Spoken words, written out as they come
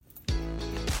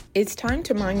It's time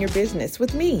to mind your business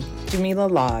with me, Jamillah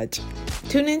Lodge.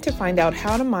 Tune in to find out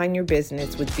how to mind your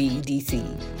business with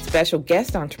BEDC, special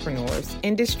guest entrepreneurs,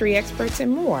 industry experts,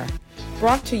 and more.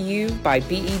 Brought to you by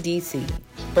BEDC.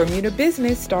 Bermuda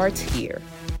Business starts here.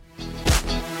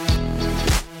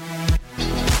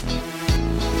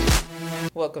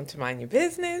 Welcome to Mind Your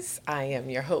Business. I am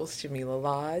your host, Jamillah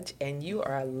Lodge, and you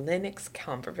are Lennox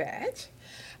Cumberbatch.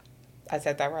 I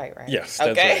said that right? Yes,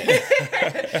 that's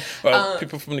right. Well,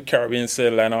 people from the Caribbean say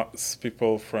Lennox.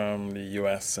 People from the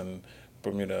U.S. and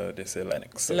Bermuda, they say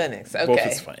Lennox. So Lennox, okay. Both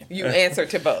is fine. You answer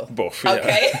to both. Both, yeah.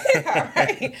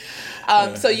 Okay, all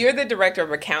right. So you're the Director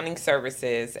of Accounting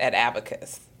Services at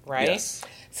Abacus, right? Yes.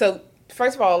 So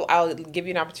first of all, I'll give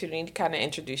you an opportunity to kind of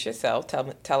introduce yourself.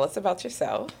 Tell us about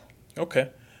yourself. Okay.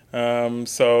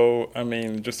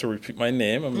 Just to repeat my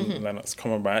name, I'm Lennox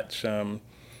Cumberbatch.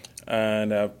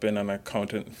 And I've been an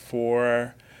accountant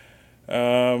for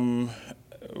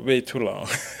way too long.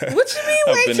 What you mean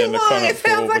I've way been too an long? accountant It for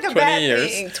sounds over like a 20 bad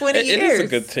years. thing. 20 years. It is a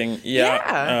good thing.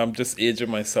 Yeah. Just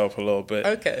aging myself a little bit.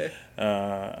 Okay.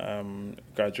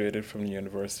 Graduated from the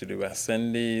University of the West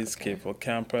Indies, Cape Hill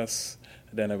campus.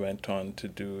 Then I went on to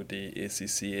do the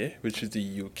ACCA, which is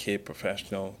the UK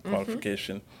professional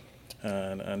qualification.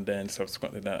 And then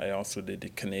subsequently that I also did the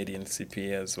Canadian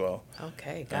CPA as well.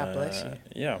 Okay, God bless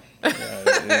you.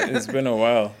 It's been a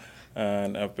while,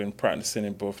 and I've been practicing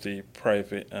in both the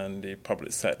private and the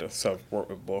public sector. So I've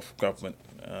worked with both government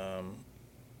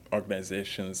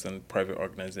organizations and private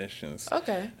organizations.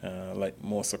 Okay. Like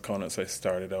most accountants, I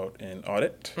started out in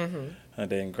audit, and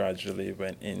then gradually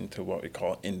went into what we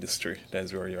call industry.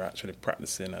 That's where you're actually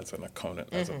practicing as an accountant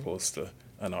as opposed to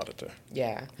an auditor.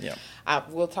 Yeah. Yeah.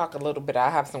 We'll talk a little bit. I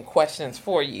have some questions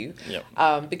for you.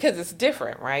 Yeah. Because it's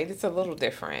different, right? It's a little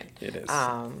different. It is.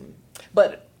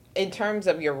 But in terms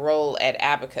of your role at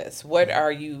Abacus, what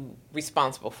are you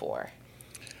responsible for?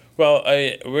 Well,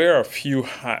 I wear a few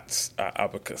hats at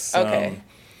Abacus. Okay.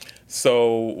 So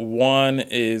one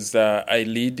is that I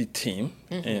lead the team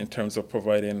in terms of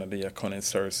providing the accounting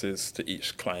services to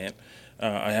each client.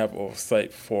 I have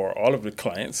oversight for all of the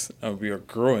clients, and we are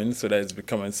growing, so that is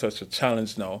becoming such a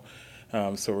challenge now.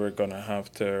 So we're going to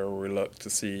have to relook to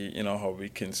see, how we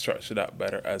can structure that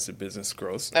better as the business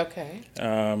grows. Okay.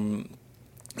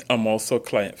 I'm also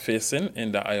client-facing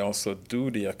in that I also do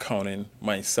the accounting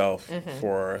myself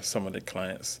for some of the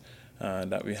clients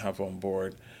that we have on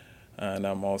board. And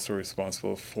I'm also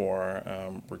responsible for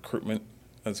recruitment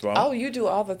as well. Oh, you do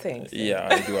all the things. Yeah,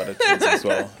 I do other things as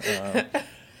well.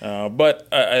 But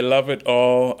I love it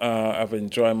all. I've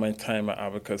enjoyed my time at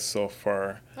Abacus so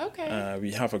far. Okay.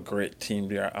 We have a great team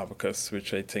there at Abacus,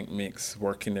 which I think makes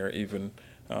working there even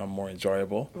more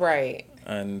enjoyable. Right.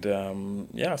 And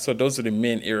so those are the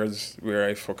main areas where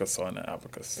I focus on at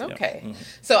Abacus. Okay. Yeah.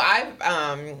 So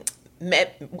I've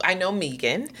I know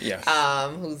Megan, Yes.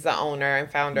 who's the owner and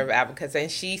founder of Abacus,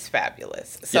 and she's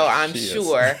fabulous. So Yes, I'm she is.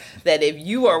 sure that if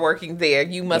you are working there,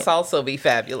 you must also be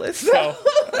fabulous. Well,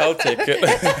 I'll take it.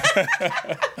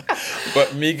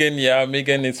 But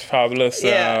Megan is fabulous,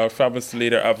 fabulous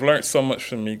leader. I've learned so much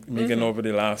from Megan over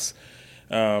the last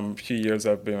few years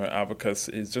I've been with Abacus.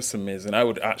 It's just amazing. I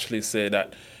would actually say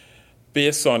that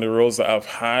based on the roles that I've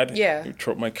had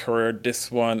throughout my career, this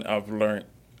one I've learned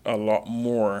a lot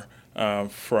more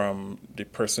from the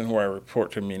person who I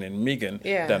report to, meaning Megan,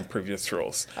 than previous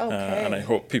roles. Okay. And I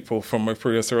hope people from my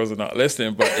previous roles are not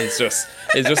listening, but it's just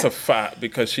a fact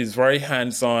because she's very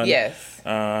hands-on. Yes.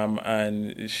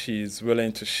 And she's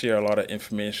willing to share a lot of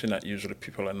information that usually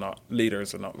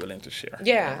leaders are not willing to share.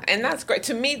 Yeah, and that's great.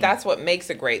 To me, that's what makes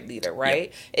a great leader,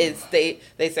 right? Yeah. Is they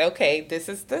say, okay, this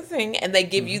is the thing, and they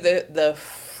give you the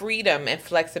freedom and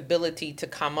flexibility to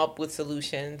come up with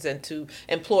solutions and to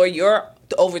employ your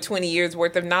over 20 years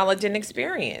worth of knowledge and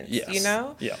experience,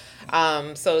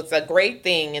 Yeah. So it's a great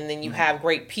thing, and then you have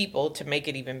great people to make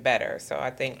it even better. So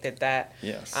I think that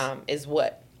is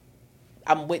what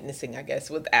I'm witnessing, I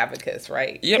guess, with Abacus,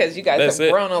 right? Yep, because you guys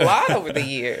have grown a lot over the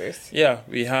years. Yeah,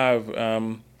 we have,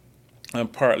 and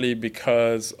partly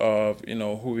because of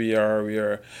who we are. We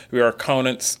are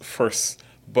accountants first,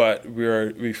 but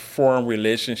we form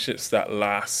relationships that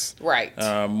last right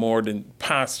more than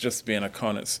past just being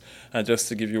accountants. And just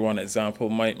to give you one example,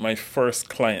 my first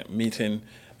client meeting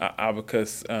at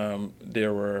Abacus,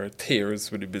 there were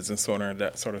tears with the business owner and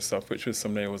that sort of stuff, which was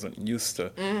something I wasn't used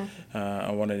to.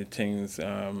 And one of the things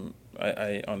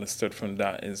I understood from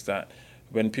that is that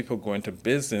when people go into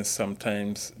business,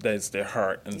 sometimes that's their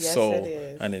heart and soul,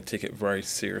 and they take it very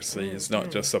seriously. It's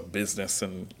not just a business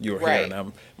and you're here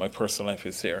and my personal life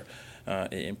is here.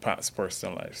 it impacts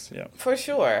personal lives. Yeah, for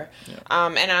sure.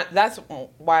 And that's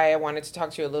why I wanted to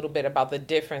talk to you a little bit about the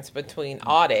difference between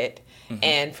audit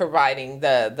and providing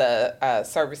the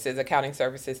services, accounting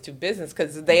services to business,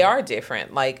 because they are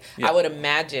different. Like I would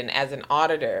imagine as an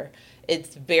auditor,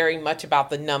 it's very much about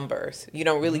the numbers. You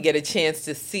don't really get a chance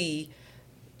to see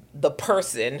the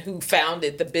person who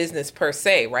founded the business per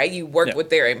se, right? You work with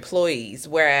their employees.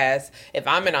 Whereas if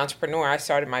I'm an entrepreneur, I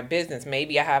started my business,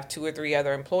 maybe I have 2 or 3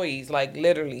 other employees, like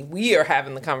literally we are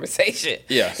having the conversation.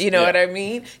 Yes. You know what I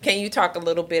mean? Can you talk a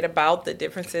little bit about the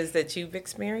differences that you've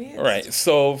experienced? Right.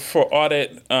 So for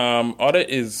audit, audit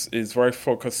is very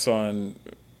focused on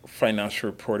financial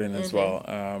reporting as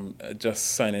well.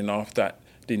 Just signing off that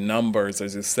the numbers,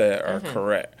 as you said, are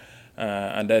correct.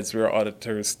 And that's where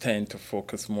auditors tend to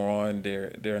focus more on.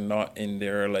 They're not in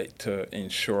there like to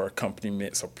ensure a company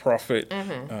makes a profit.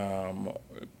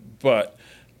 But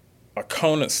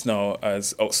accountants now,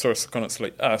 as outsourced accountants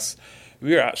like us,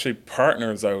 we are actually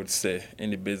partners, I would say, in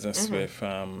the business with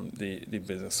the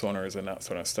business owners and that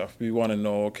sort of stuff. We want to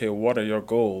know, okay, what are your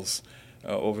goals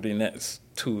over the next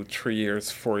 2, 3 years,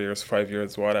 4 years, 5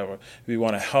 years, whatever. We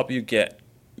want to help you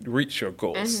reach your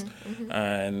goals.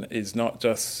 And it's not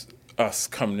just us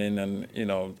coming in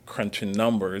and, crunching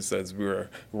numbers, as we were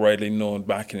widely known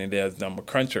back in the day as number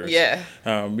crunchers.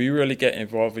 We really get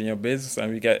involved in your business,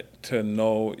 and we get to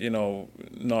know,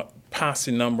 not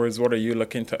passing numbers, what are you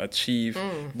looking to achieve,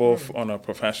 both on a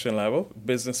professional level,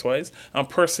 business-wise, and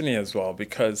personally as well,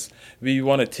 because we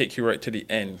want to take you right to the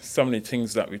end. Some of the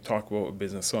things that we talk about with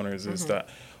business owners is that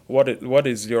what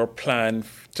is your plan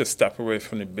to step away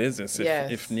from the business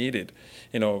if needed?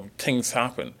 Things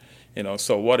happen.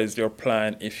 So what is your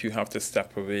plan if you have to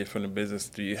step away from the business?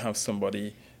 Do you have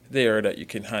somebody there that you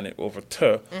can hand it over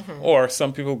to? Or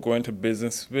some people go into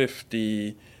business with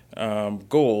the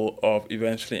goal of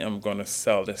eventually I'm going to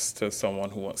sell this to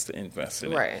someone who wants to invest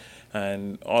in it.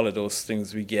 And all of those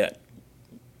things we get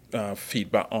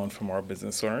feedback on from our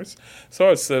business owners. So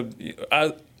it's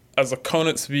as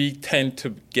accountants, we tend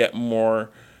to get more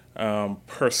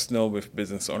personal with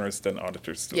business owners than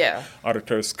auditors do.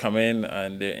 Auditors come in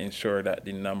and they ensure that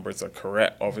the numbers are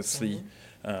correct, obviously,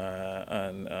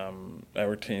 and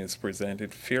everything is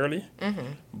presented fairly.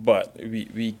 But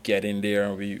we get in there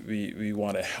and we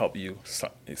want to help you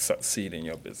succeed in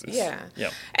your business.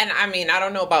 And I mean, I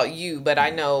don't know about you, but I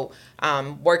know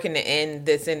working in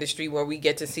this industry where we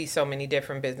get to see so many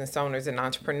different business owners and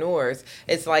entrepreneurs,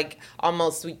 it's like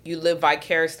almost you live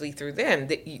vicariously through them.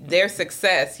 Their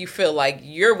success, you feel like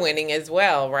you're winning as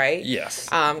well, right? Yes.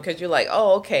 Because you're like,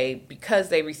 oh, okay, because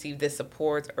they received this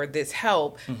support or this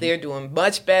help, they're doing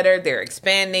much better, they're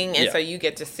expanding, and so you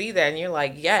get to see that, and you're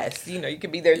like, yes, you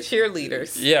can be their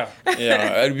cheerleaders.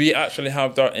 We actually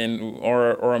have that in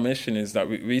our mission is that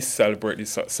we celebrate the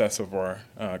success of our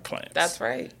clients. That's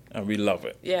right. And we love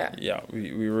it.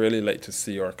 We really like to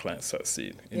see our clients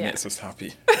succeed. It makes us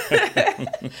happy.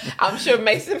 I'm sure it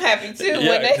makes them happy too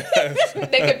when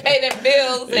they can pay their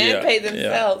bills and pay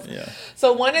themselves.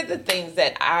 So one of the things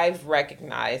that I've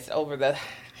recognized over the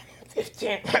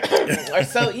 15 or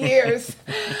so years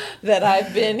that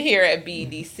I've been here at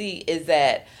BEDC is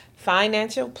that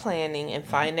financial planning and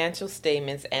financial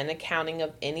statements and accounting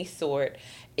of any sort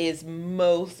is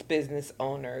most business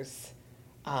owners'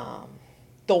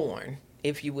 thorn,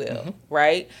 if you will,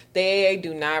 right? They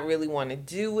do not really want to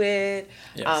do it.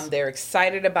 They're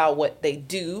excited about what they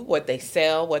do, what they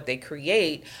sell, what they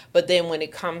create. But then when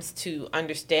it comes to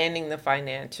understanding the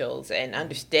financials and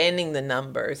understanding the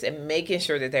numbers and making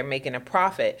sure that they're making a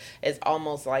profit, it's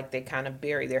almost like they kind of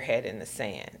bury their head in the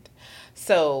sand.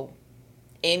 So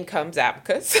in comes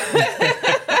Abacus.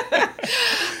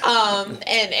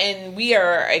 And we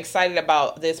are excited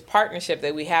about this partnership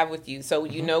that we have with you. So,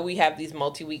 we have these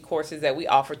multi-week courses that we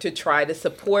offer to try to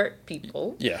support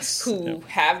people who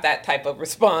have that type of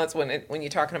response when you're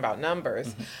talking about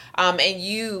numbers. And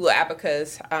you,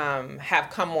 Abacus, have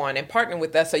come on and partnered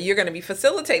with us. So you're going to be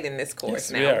facilitating this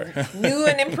course now. New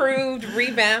and improved,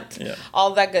 revamped,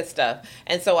 all that good stuff.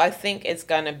 And so I think it's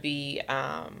going to be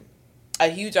a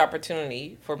huge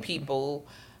opportunity for people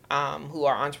who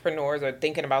are entrepreneurs or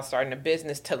thinking about starting a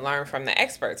business to learn from the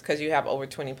experts, because you have over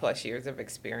 20 plus years of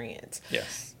experience.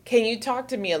 Can you talk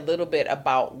to me a little bit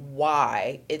about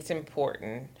why it's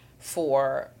important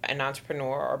for an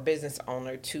entrepreneur or business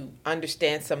owner to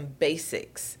understand some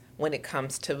basics when it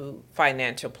comes to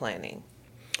financial planning?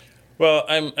 Well,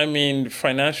 I mean,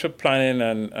 financial planning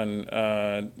and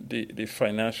the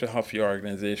financial health of your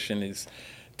organization is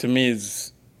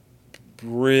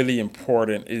really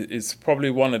important. It's probably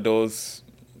one of those.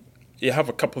 You have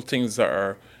a couple of things that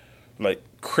are like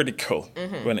critical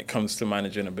when it comes to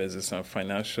managing a business, and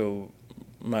financial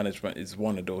management is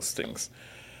one of those things.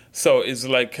 So it's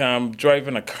like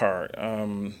driving a car.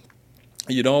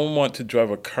 You don't want to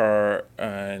drive a car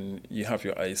and you have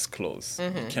your eyes closed.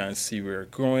 You can't see where you're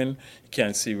going. You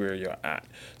can't see where you're at.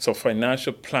 So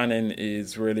financial planning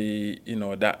is really,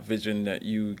 that vision that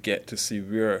you get to see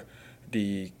where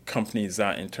the company is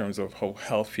at in terms of how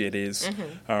healthy it is,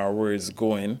 where it's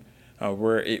going,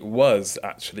 where it was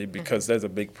actually, because there's a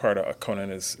big part of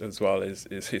accounting as well is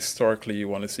historically you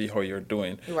want to see how you're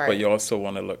doing, but you also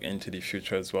want to look into the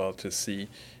future as well to see,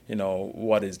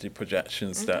 what is the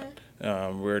projections that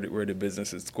where the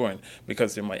business is going,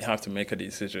 because you might have to make a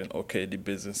decision. Okay, the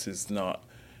business is not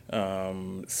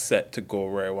set to go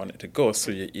where I want it to go,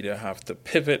 so you either have to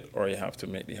pivot or you have to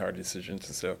make the hard decision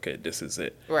to say, okay, this is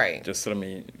it. Right. Just let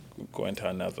me go into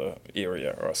another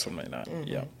area or something like that.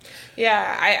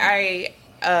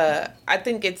 I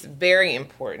think it's very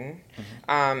important.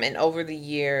 And over the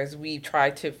years, we've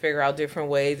tried to figure out different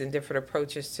ways and different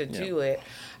approaches to do it.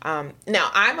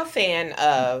 Now, I'm a fan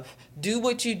of do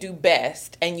what you do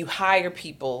best, and you hire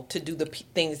people to do the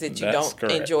things that you don't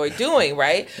enjoy doing,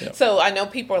 right? So I know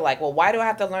people are like, well, why do I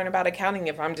have to learn about accounting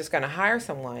if I'm just going to hire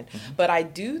someone? But I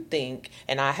do think,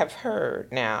 and I have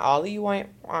heard now, all of you aren't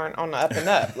on the up and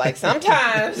up. Like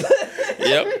sometimes,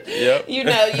 you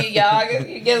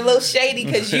get a little shady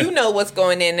because you know what's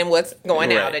going in and what's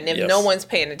going out. And if no one's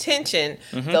paying attention,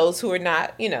 those who are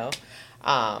not,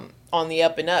 on the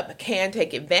up and up can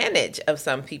take advantage of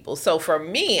some people. So for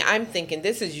me, I'm thinking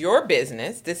this is your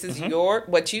business. This is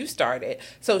what you started.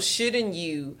 So shouldn't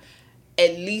you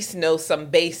at least know some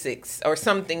basics or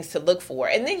some things to look for?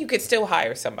 And then you could still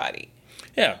hire somebody.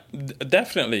 Yeah,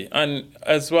 definitely. And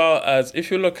as well as if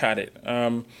you look at it,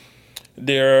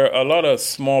 there are a lot of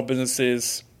small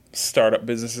businesses, startup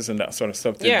businesses and that sort of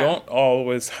stuff. They don't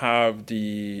always have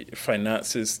the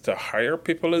finances to hire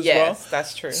people as well. Yes,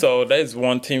 that's true. So that is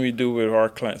one thing we do with our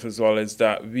clients as well, is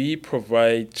that we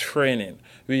provide training.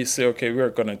 We say, okay,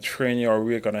 we're going to train you, or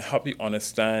we're going to help you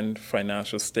understand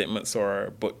financial statements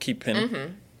or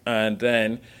bookkeeping. And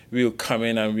then we'll come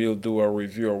in and we'll do a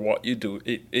review of what you do.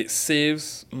 It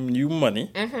saves you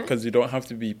money because you don't have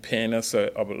to be paying us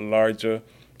a larger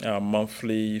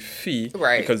monthly fee,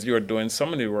 because you're doing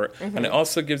some of the work. And it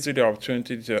also gives you the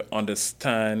opportunity to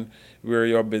understand where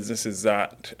your business is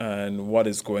at and what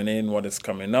is going in, what is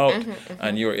coming out,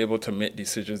 and you're able to make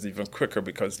decisions even quicker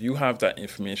because you have that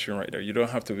information right there. You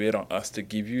don't have to wait on us to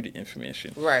give you the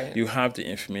information. You have the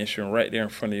information right there in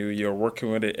front of you. You're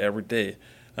working with it every day,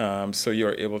 so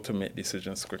you're able to make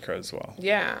decisions quicker as well.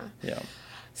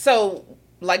 So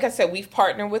like I said, we've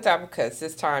partnered with Abacus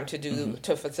this time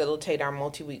to facilitate our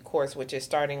multi-week course, which is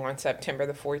starting on September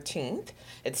the 14th.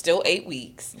 It's still 8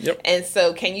 weeks. And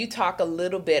so can you talk a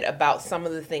little bit about some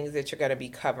of the things that you're going to be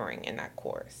covering in that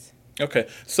course? Okay.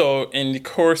 So in the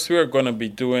course, we are going to be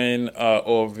doing an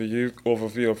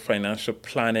overview of financial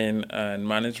planning and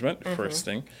management, first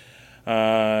thing.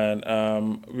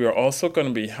 And we are also going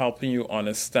to be helping you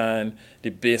understand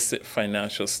the basic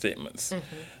financial statements.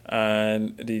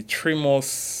 And the three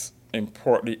most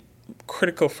important,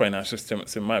 critical financial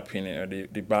statements, in my opinion, are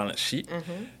the balance sheet,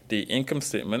 the income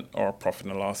statement, or profit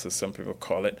and loss, as some people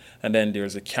call it, and then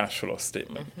there's a cash flow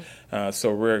statement.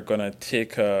 So we're going to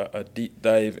take a deep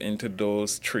dive into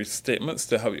those three statements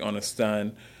to help you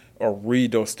understand or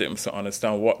read those statements to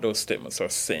understand what those statements are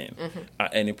saying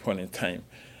at any point in time.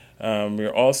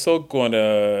 We're also going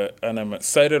to, and I'm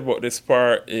excited about this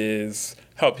part, is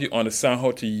help you understand how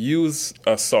to use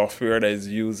a software that is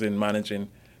used in managing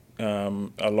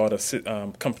a lot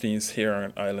of companies here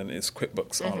on Ireland, is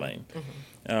QuickBooks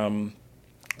Online.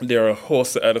 There are a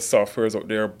host of other softwares out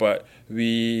there, but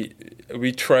we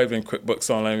thrive in QuickBooks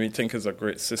Online. We think it's a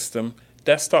great system.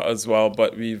 Desktop as well,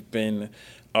 but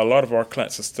a lot of our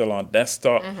clients are still on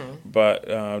desktop, but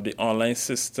the online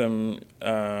system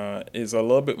is a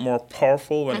little bit more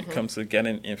powerful when it comes to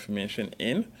getting information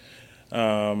in.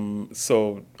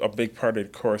 So a big part of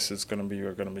the course is we're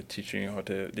going to be teaching you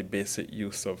the basic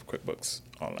use of QuickBooks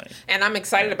Online. And I'm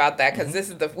excited about that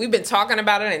because we've been talking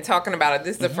about it.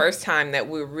 This is the first time that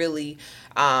we're really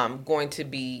going to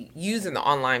be using the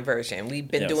online version.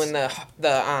 We've been doing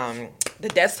the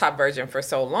desktop version for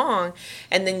so long,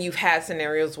 and then you've had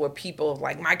scenarios where people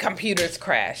like, my computer's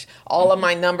crashed, all of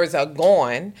my numbers are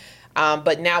gone.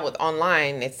 But now with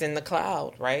online, it's in the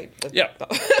cloud, right?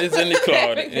 It's in the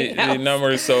cloud. The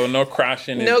numbers, so no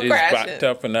crashing. It's backed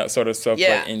up and that sort of stuff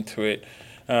right into it.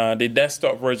 The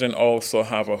desktop version also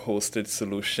have a hosted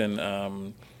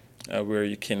solution where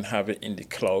you can have it in the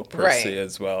cloud per se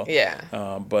as well.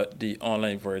 Yeah. But the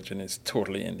online version is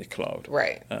totally in the cloud.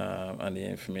 Right. And the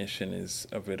information is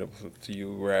available to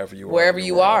you wherever you are. Wherever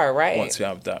you are, right. Once you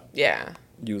have that. Yeah.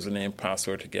 Username,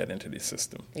 password to get into the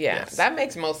system. Yeah, yes. That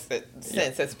makes most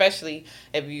sense, especially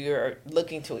if you're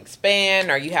looking to expand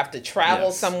or you have to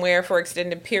travel somewhere for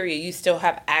extended period. You still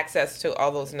have access to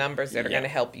all those numbers that are going to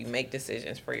help you make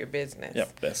decisions for your business.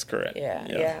 Yep, that's correct.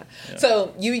 Yeah.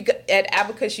 So you at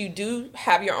Abacus, you do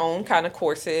have your own kind of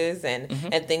courses and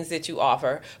things that you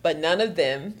offer, but none of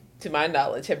them, to my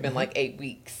knowledge, have been like 8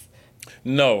 weeks.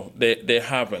 No, they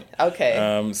haven't.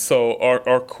 Okay. So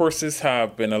our courses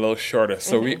have been a little shorter.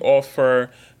 So we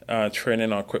offer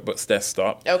training on QuickBooks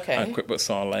Desktop and QuickBooks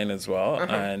Online as well.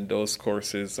 And those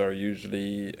courses are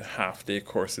usually half-day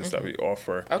courses that we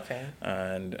offer. Okay.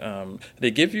 And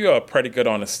they give you a pretty good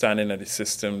understanding of the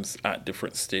systems at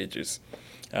different stages.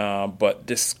 But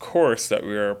this course that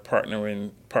we are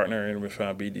partnering with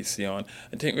BDC on,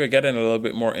 I think we're getting a little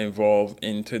bit more involved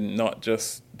into not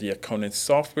just the accounting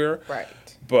software,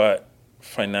 but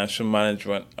financial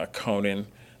management, accounting.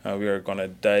 We are going to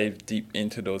dive deep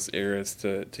into those areas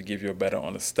to give you a better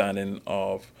understanding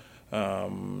of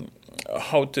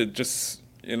how to just,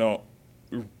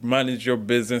 manage your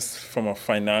business from a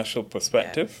financial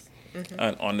perspective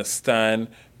and understand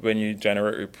when you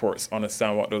generate reports,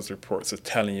 understand what those reports are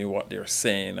telling you, what they're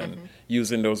saying, and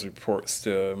using those reports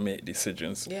to make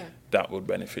decisions that would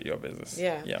benefit your business.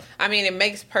 Yeah. I mean, it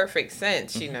makes perfect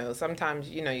sense. Sometimes,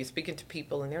 you're speaking to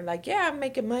people and they're like, yeah, I'm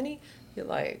making money. You're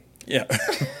like, yeah.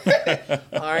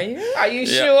 Are you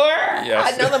sure?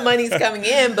 Yes. I know the money's coming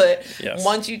in, but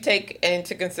once you take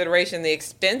into consideration the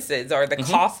expenses or the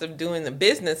cost of doing the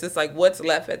business, it's like, what's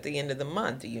left at the end of the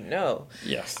month?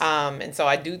 Yes. And so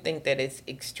I do think that it's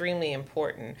extremely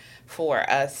important for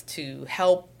us to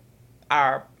help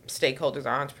our stakeholders,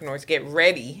 our entrepreneurs, get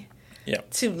ready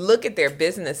to look at their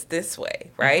business this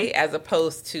way, right? As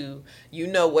opposed to,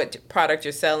 what product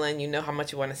you're selling, how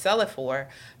much you want to sell it for,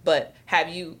 but have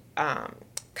you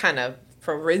kind of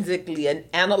forensically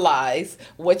analyze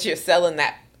what you're selling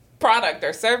that product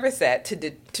or service at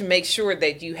to make sure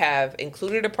that you have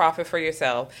included a profit for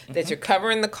yourself, that you're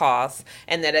covering the costs,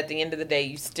 and that at the end of the day,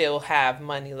 you still have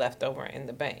money left over in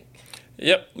the bank.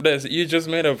 Yep, you just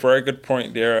made a very good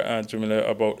point there, Jamillah,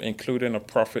 about including a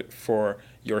profit for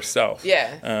yourself.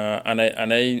 Yeah. And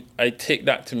I take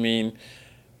that to mean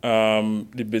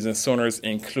the business owners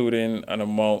including an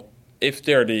amount, if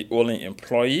they're the only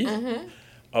employee,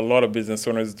 a lot of business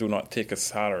owners do not take a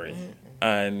salary.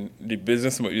 And the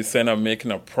business might be saying I'm making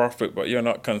a profit, but you're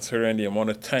not considering the amount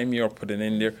of time you're putting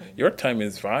in there. Your time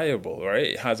is valuable, right?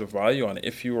 It has a value on it.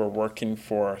 If you were working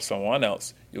for someone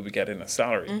else, you'll be getting a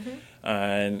salary.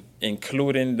 And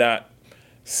including that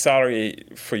salary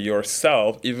for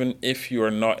yourself, even if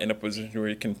you're not in a position where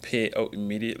you can pay out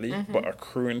immediately, but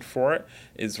accruing for it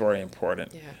is very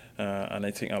important. And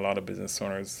I think a lot of business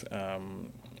owners,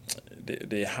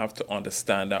 they have to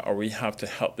understand that, or we have to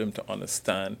help them to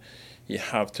understand. You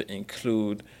have to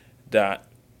include that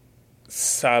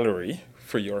salary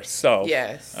for yourself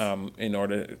in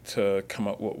order to come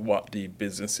up with what the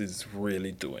business is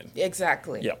really doing.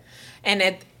 Exactly. Yeah.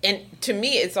 And to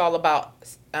me, it's all about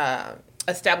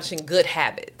establishing good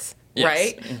habits.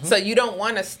 Right? So you don't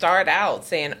want to start out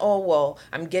saying, oh, well,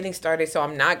 I'm getting started, so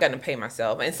I'm not going to pay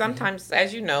myself. And sometimes,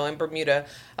 as you know, in Bermuda,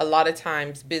 a lot of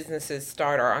times businesses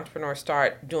start or entrepreneurs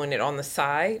start doing it on the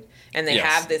side, and they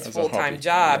have this full-time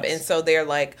job. And so they're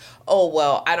like, oh,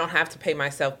 well, I don't have to pay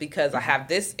myself because I have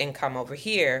this income over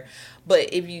here.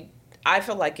 But I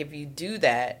feel like if you do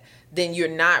that, then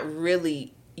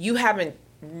you haven't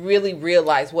really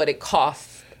realized what it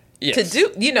costs to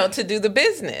do, to do the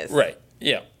business. Right.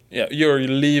 Yeah. Yeah, you're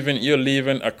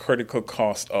leaving a critical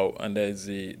cost out, and there's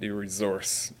the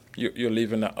resource. You're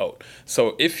leaving that out.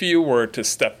 So if you were to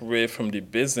step away from the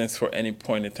business for any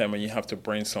point in time and you have to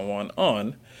bring someone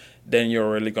on, then you're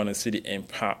really going to see the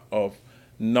impact of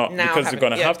because you're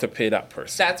going to have to pay that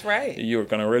person. That's right. You're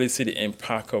going to really see the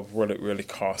impact of what it really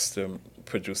costs to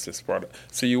produce this product.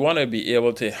 So you want to be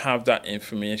able to have that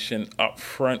information up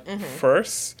front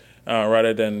first.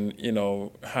 Rather than,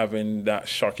 having that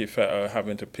shock effect of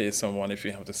having to pay someone if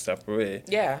you have to step away.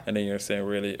 Yeah. And then you're saying,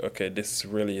 really, okay, this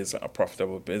really is a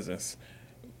profitable business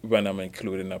when I'm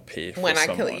including a pay for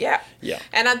someone. Yeah.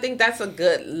 And I think that's a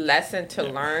good lesson to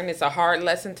learn. It's a hard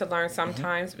lesson to learn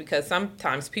sometimes because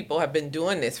sometimes people have been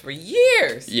doing this for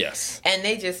years. Yes. And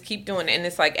they just keep doing it. And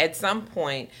it's like at some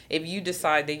point, if you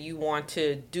decide that you want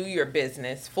to do your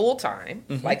business full-time,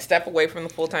 like step away from the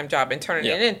full-time job and turn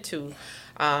it into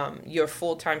your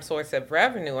full-time source of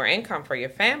revenue or income for your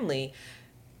family,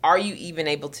 are you even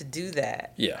able to do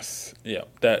that? Yes, yeah,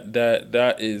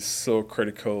 that is so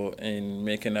critical in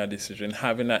making that decision,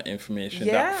 having that information,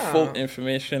 that full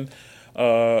information,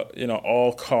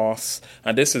 all costs,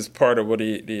 and this is part of what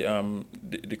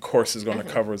the course is going to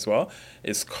cover as well,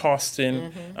 is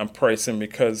costing and pricing,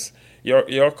 because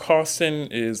your costing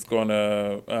is going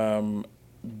to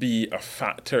be a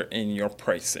factor in your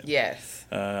pricing. Yes,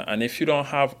 and if you don't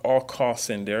have all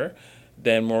costs in there,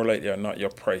 then more likely or not,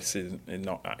 your price is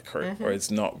not accurate or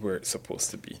it's not where it's supposed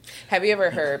to be. Have you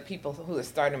ever heard people who are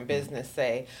starting business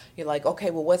say, you're like, okay,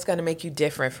 well, what's going to make you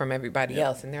different from everybody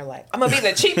else? And they're like, I'm going to be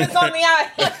the cheapest on the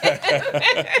island.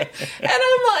 And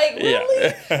I'm like,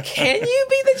 really? Yeah. Can you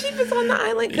be the cheapest on the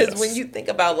island? Because when you think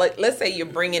about, like, let's say you're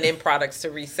bringing in products to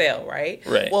resell, right?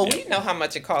 Right. Well, we know how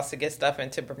much it costs to get stuff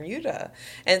into Bermuda.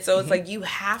 And so it's like you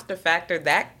have to factor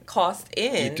that cost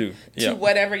in to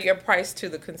whatever your price to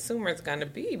the consumer is going to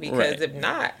be, because if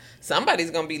not,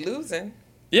 somebody's going to be losing.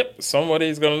 Yep,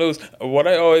 somebody's going to lose. What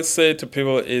I always say to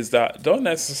people is that don't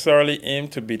necessarily aim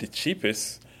to be the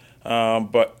cheapest,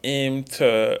 but aim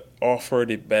to offer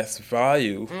the best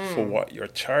value for what you're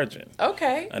charging.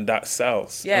 Okay. And that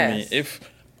sells. Yes. I mean, if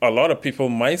a lot of people,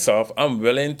 myself, I'm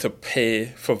willing to pay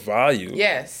for value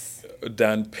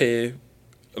than pay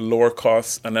lower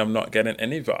costs and I'm not getting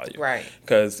any value. Right.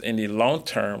 Because in the long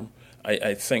term,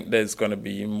 I think there's going to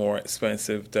be more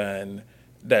expensive than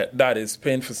that is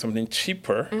paying for something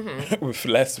cheaper with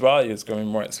less value is going to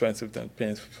be more expensive than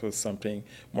paying for something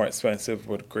more expensive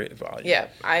with great value. Yeah,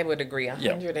 I would agree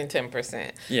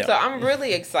 110%. Yeah. So I'm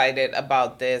really excited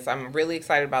about this. I'm really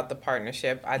excited about the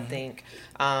partnership. I think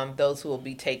those who will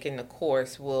be taking the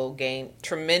course will gain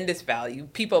tremendous value.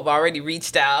 People have already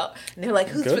reached out and they're like,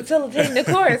 who's facilitating the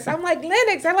course? I'm like,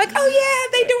 Lennox. I'm like, oh yeah,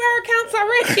 they do our accounts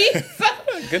already.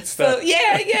 So, good stuff. So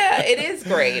yeah, it is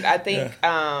great. I think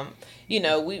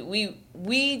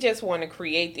we just want to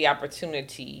create the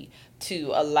opportunity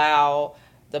to allow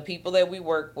the people that we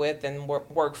work with and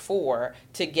work for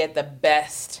to get the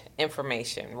best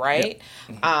information, right?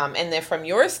 Yep. And then from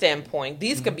your standpoint,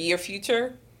 these could be your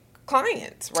future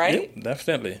clients, right? Yep,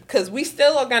 definitely. Because we're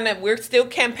still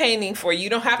campaigning for you. You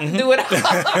don't have to do it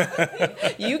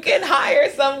all. You can hire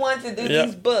someone to do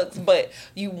these books, but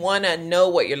you want to know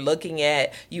what you're looking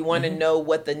at. You want to know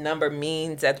what the number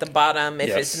means at the bottom if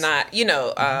it's not,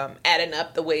 adding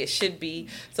up the way it should be.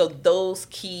 So those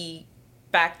key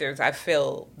factors, I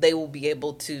feel they will be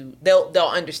able to, they'll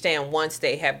understand once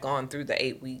they have gone through the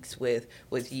 8 weeks with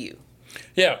you.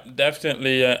 Yeah,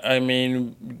 definitely. I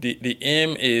mean, the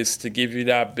aim is to give you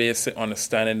that basic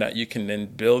understanding that you can then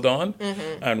build on.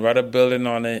 And rather building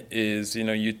on it is,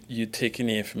 you taking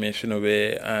the information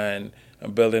away and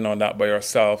building on that by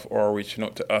yourself or reaching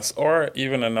out to us or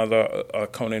even another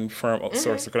accounting firm,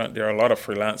 outsource. There are a lot of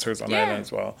freelancers on island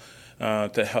as well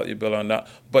to help you build on that.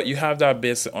 But you have that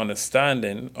basic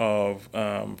understanding of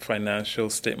financial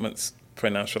statements,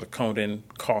 financial accounting,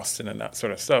 costing, and that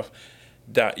sort of stuff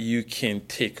that you can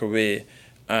take away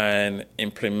and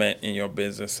implement in your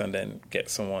business and then get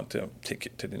someone to take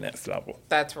it to the next level.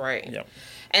 That's right. Yeah.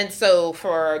 And so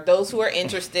for those who are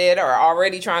interested or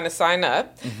already trying to sign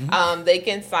up, they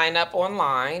can sign up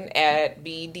online at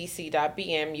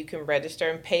bdc.bm. You can register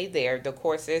and pay there. The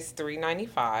course is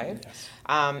 $395. Yes.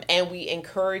 And we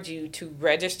encourage you to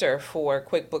register for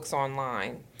QuickBooks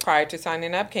Online prior to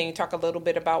signing up. Can you talk a little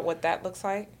bit about what that looks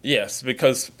like? Yes,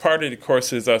 because part of the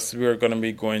course is we're going to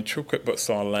be going through QuickBooks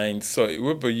Online, so it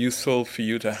would be useful for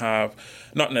you to have,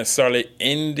 not necessarily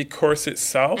in the course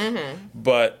itself,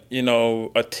 but,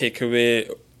 a takeaway,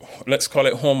 let's call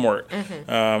it homework,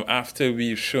 after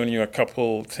we've shown you a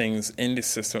couple things in the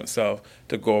system itself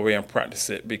to go away and practice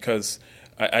it, because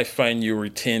I find you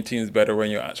retain things better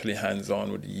when you're actually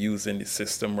hands-on with using the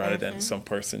system rather than some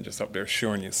person just up there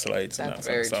showing you slides and that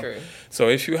sort of stuff. That's very true. So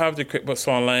if you have the QuickBooks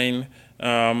Online,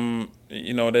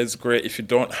 that's great. If you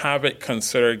don't have it,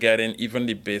 consider getting even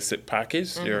the basic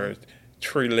package. There are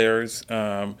 3 layers.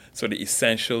 So the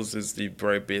essentials is the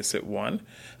very basic one,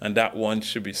 and that one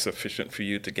should be sufficient for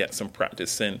you to get some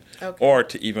practice in, or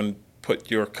to even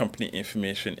put your company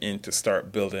information in to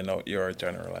start building out your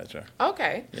general ledger.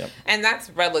 Okay. Yep. And that's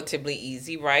relatively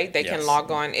easy, right? They can log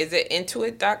on. Is it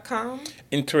Intuit.com?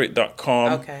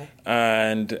 Intuit.com. Okay.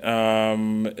 And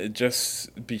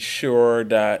just be sure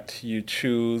that you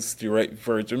choose the right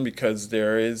version, because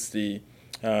there is the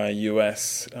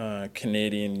US,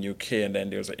 Canadian, UK, and then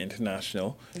there's an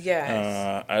international.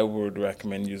 Yes. I would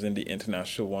recommend using the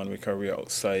international one because we're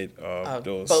outside of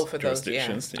those both of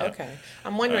jurisdictions. Those, yeah. Okay.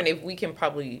 I'm wondering if we can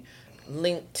probably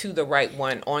link to the right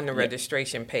one on the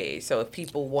registration page. So if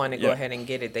people want to go ahead and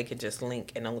get it, they could just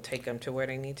link and it'll take them to where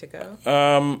they need to go.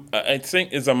 I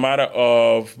think it's a matter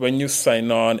of when you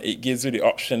sign on, it gives you the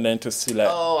option then to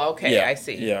select. Oh, okay, I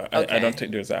see. Yeah, okay. I don't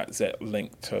think there's that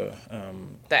link to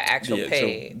the actual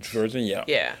page version. Yeah.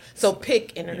 Yeah. So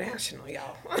pick international,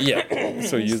 y'all. Yeah.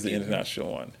 So use the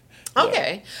international one.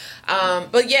 Okay.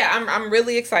 But yeah, I'm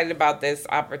really excited about this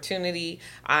opportunity.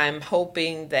 I'm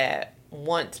hoping that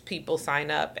once people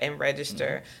sign up and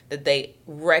register, that they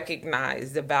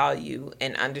recognize the value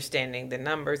and understanding the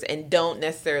numbers and don't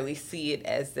necessarily see it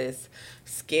as this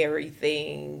scary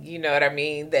thing, you know what I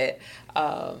mean, that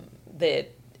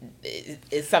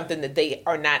is something that they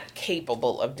are not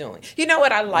capable of doing. You know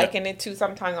what I liken it to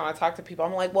sometimes when I talk to people?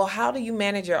 I'm like, well, how do you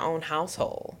manage your own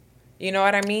household? You know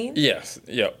what I mean? Yes.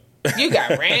 Yep. You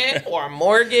got rent or a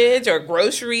mortgage or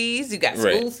groceries, you got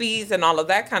school fees and all of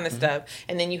that kind of stuff.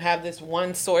 And then you have this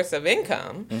one source of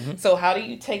income. So how do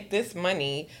you take this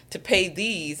money to pay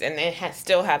these and then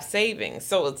still have savings?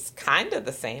 So it's kind of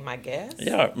the same, I guess.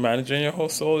 Yeah, managing your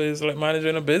household is like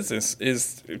managing a business.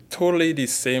 Is totally the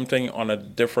same thing on a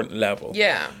different level.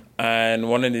 Yeah. And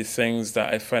one of the things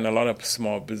that I find a lot of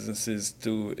small businesses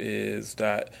do is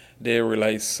that they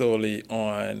rely solely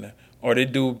on, or they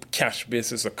do cash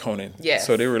basis accounting. Yes.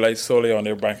 So they rely solely on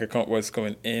their bank account, what's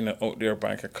coming in and out their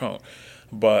bank account.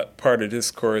 But part of this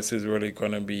course is really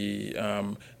going to be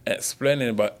explaining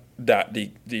about that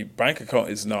the bank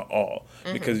account is not all.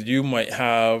 Because you might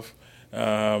have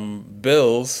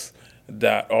bills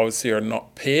that obviously are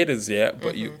not paid as yet,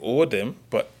 but you owe them,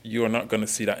 but you are not going to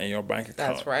see that in your bank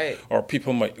account. That's right. Or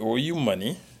people might owe you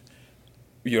money.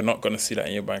 You're not going to see that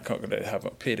in your bank account because they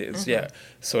haven't paid it as yet.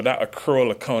 So that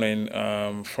accrual accounting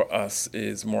for us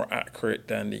is more accurate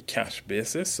than the cash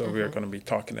basis. So we're going to be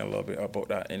talking a little bit about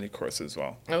that in the course as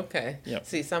well. Okay. Yep.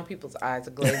 See, some people's eyes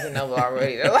are glazing over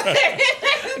already. They're like,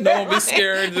 Don't be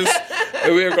scared.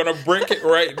 We're going to break it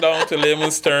right down to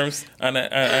layman's terms. And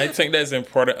I think that's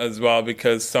important as well,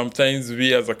 because sometimes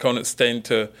we as accountants tend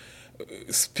to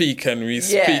speak and we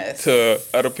speak to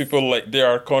other people like they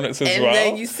are accountants as well. And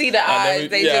then you see the eyes,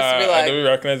 they just be like... and then we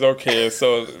recognize, okay,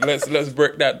 so let's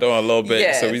break that down a little bit.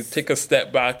 Yes. So we take a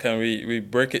step back and we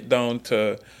break it down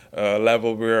to a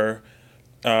level where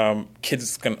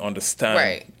kids can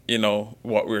understand, you know,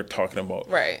 what we're talking about.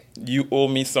 Right. You owe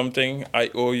me something,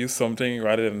 I owe you something,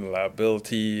 rather than a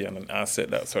liability and an asset,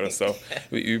 that sort of stuff.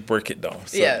 We break it down.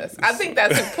 So yes, I think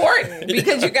that's important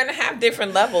because you're going to have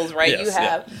different levels, right? Yes, you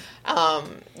have,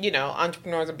 you know,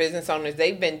 entrepreneurs or business owners,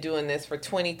 they've been doing this for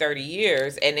 20, 30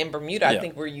 years. And in Bermuda, I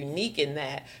think we're unique in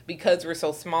that because we're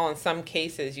so small. In some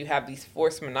cases, you have these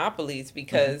forced monopolies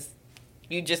because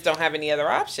you just don't have any other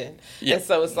option. Yeah. And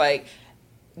so it's like,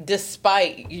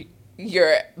 despite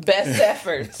your best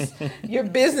efforts, your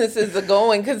businesses are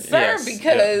going concerned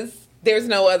because there's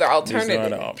no other alternative. There's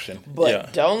no other option.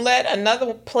 But don't let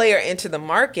another player into the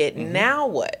market. Now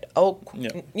what? Oh,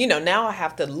 you know, now I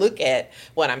have to look at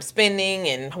what I'm spending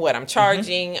and what I'm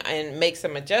charging and make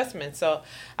some adjustments. So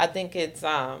I think it's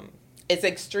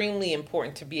extremely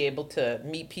important to be able to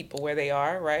meet people where they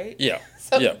are, right? Yeah.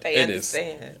 So that they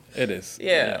understand. It is.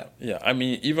 Yeah. Yeah. I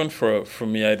mean, even for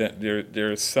me,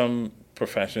 there are some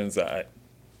professions that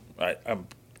I'm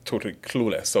totally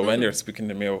clueless. So when they're speaking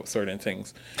to me about certain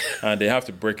things, and they have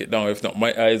to break it down. If not,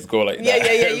 my eyes go like that.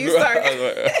 Yeah. You start.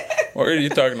 What are you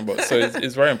talking about? So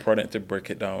it's very important to break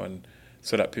it down and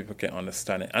so that people can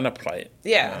understand it and apply it.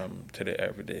 To their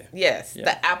everyday. Yes. Yeah.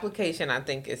 The application, I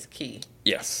think, is key.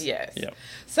 Yes. Yeah.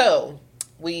 So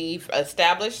we've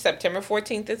established September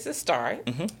 14th is the start.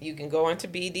 You can go onto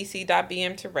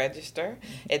bdc.bm to register.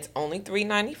 It's only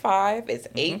 $3.95. It's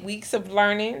 8 weeks of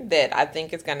learning that I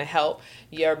think is going to help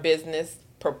your business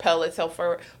propel itself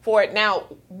forward. Now,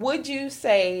 would you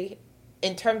say,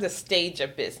 in terms of stage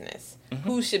of business,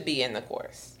 who should be in the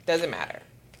course? Does it matter?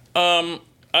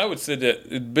 I would say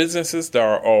that businesses that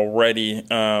are already,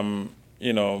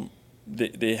 you know,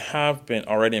 they have been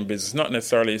already in business, not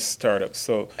necessarily startups.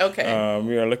 So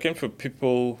we are looking for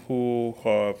people who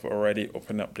have already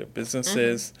opened up their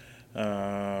businesses,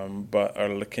 but are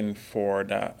looking for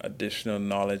that additional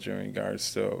knowledge in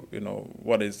regards to, you know,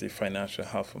 what is the financial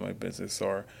health of my business,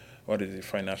 or what is the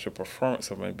financial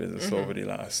performance of my business over the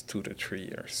last 2 to 3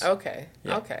 years. Okay.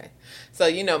 So,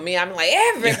 you know me, I'm like,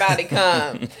 everybody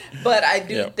come. But I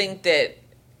do think that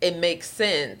it makes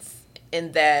sense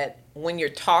in that when you're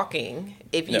talking,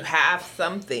 if you have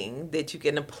something that you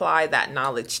can apply that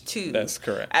knowledge to. That's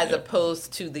correct. As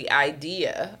opposed to the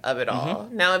idea of it all.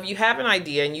 Now, if you have an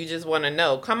idea and you just want to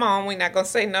know, come on, we're not going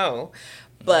to say no.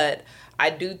 But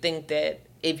I do think that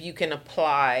if you can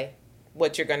apply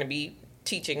what you're going to be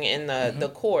teaching in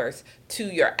the course to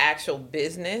your actual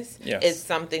business is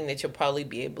something that you'll probably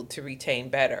be able to retain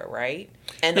better, right?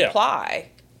 And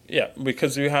apply. Yeah,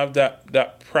 because you have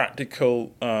that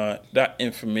practical, that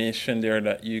information there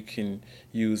that you can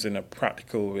use in a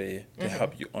practical way to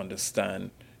help you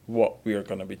understand what we are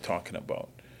going to be talking about.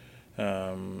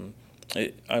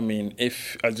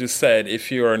 If, as you said,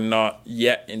 if you are not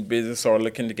yet in business or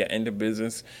looking to get into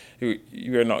business,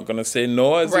 you're not going to say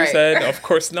no, as you said. Of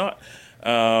course not.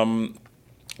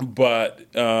 But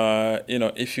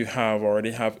if you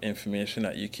already have information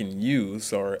that you can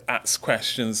use or ask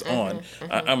questions on,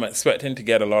 I'm expecting to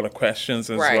get a lot of questions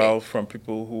as well from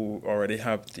people who already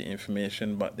have the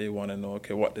information, but they want to know,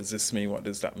 okay, what does this mean? What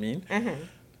does that mean?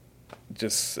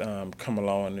 Just come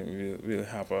along and we'll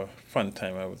have a fun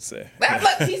time, I would say.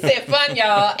 Look, he said fun,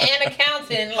 y'all, and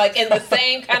accounting, like in the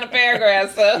same kind of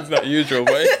paragraph. So it's not usual,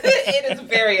 right? It is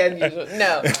very unusual.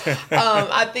 No,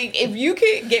 I think if you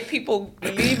can get people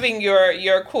leaving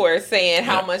your course saying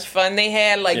how much fun they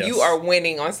had, like you are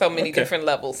winning on so many different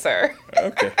levels, sir.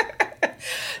 Okay.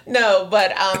 No,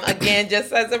 but again,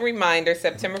 just as a reminder,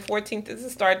 September 14th is the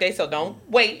start date, so don't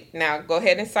wait. Now, go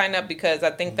ahead and sign up because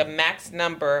I think the max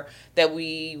number that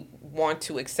we want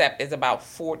to accept is about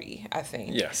 40, I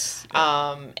think. Yes.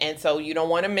 And so you don't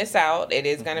want to miss out. It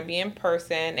is going to be in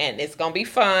person, and it's going to be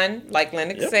fun, like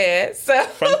Lennox said. So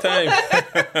fun time.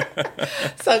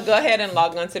 So go ahead and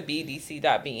log on to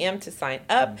bdc.bm to sign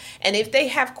up. And if they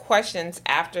have questions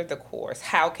after the course,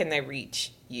 how can they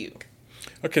reach you?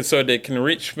 Okay, so they can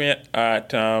reach me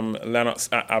at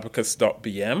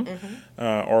lennox@abacus.bm.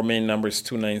 Our main number is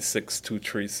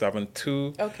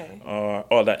 296-2372. Okay.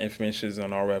 All that information is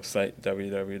on our website,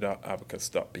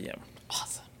 www.abacus.bm.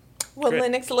 Awesome. Well, great.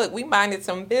 Lennox, look, we minded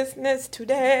some business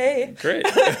today. Great.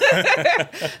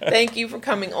 Thank you for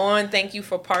coming on. Thank you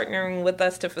for partnering with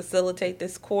us to facilitate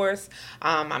this course.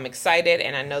 I'm excited,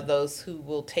 and I know those who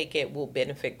will take it will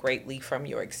benefit greatly from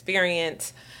your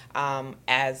experience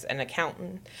as an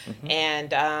accountant,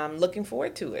 and looking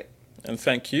forward to it. And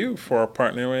thank you for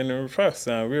partnering with us.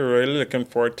 We were really looking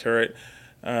forward to it,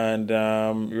 and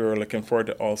we were looking forward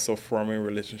to also forming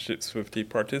relationships with the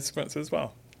participants as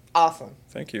well. Awesome.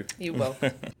 Thank you. You're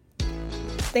welcome.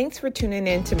 Thanks for tuning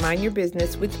in to Mind Your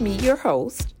Business with me, your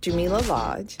host, Jamillah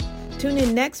Lodge. Tune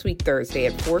in next week, Thursday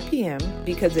at 4 p.m.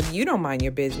 because if you don't mind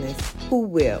your business, who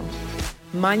will?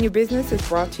 Mind Your Business is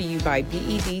brought to you by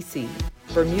BEDC.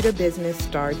 Bermuda Business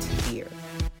starts here.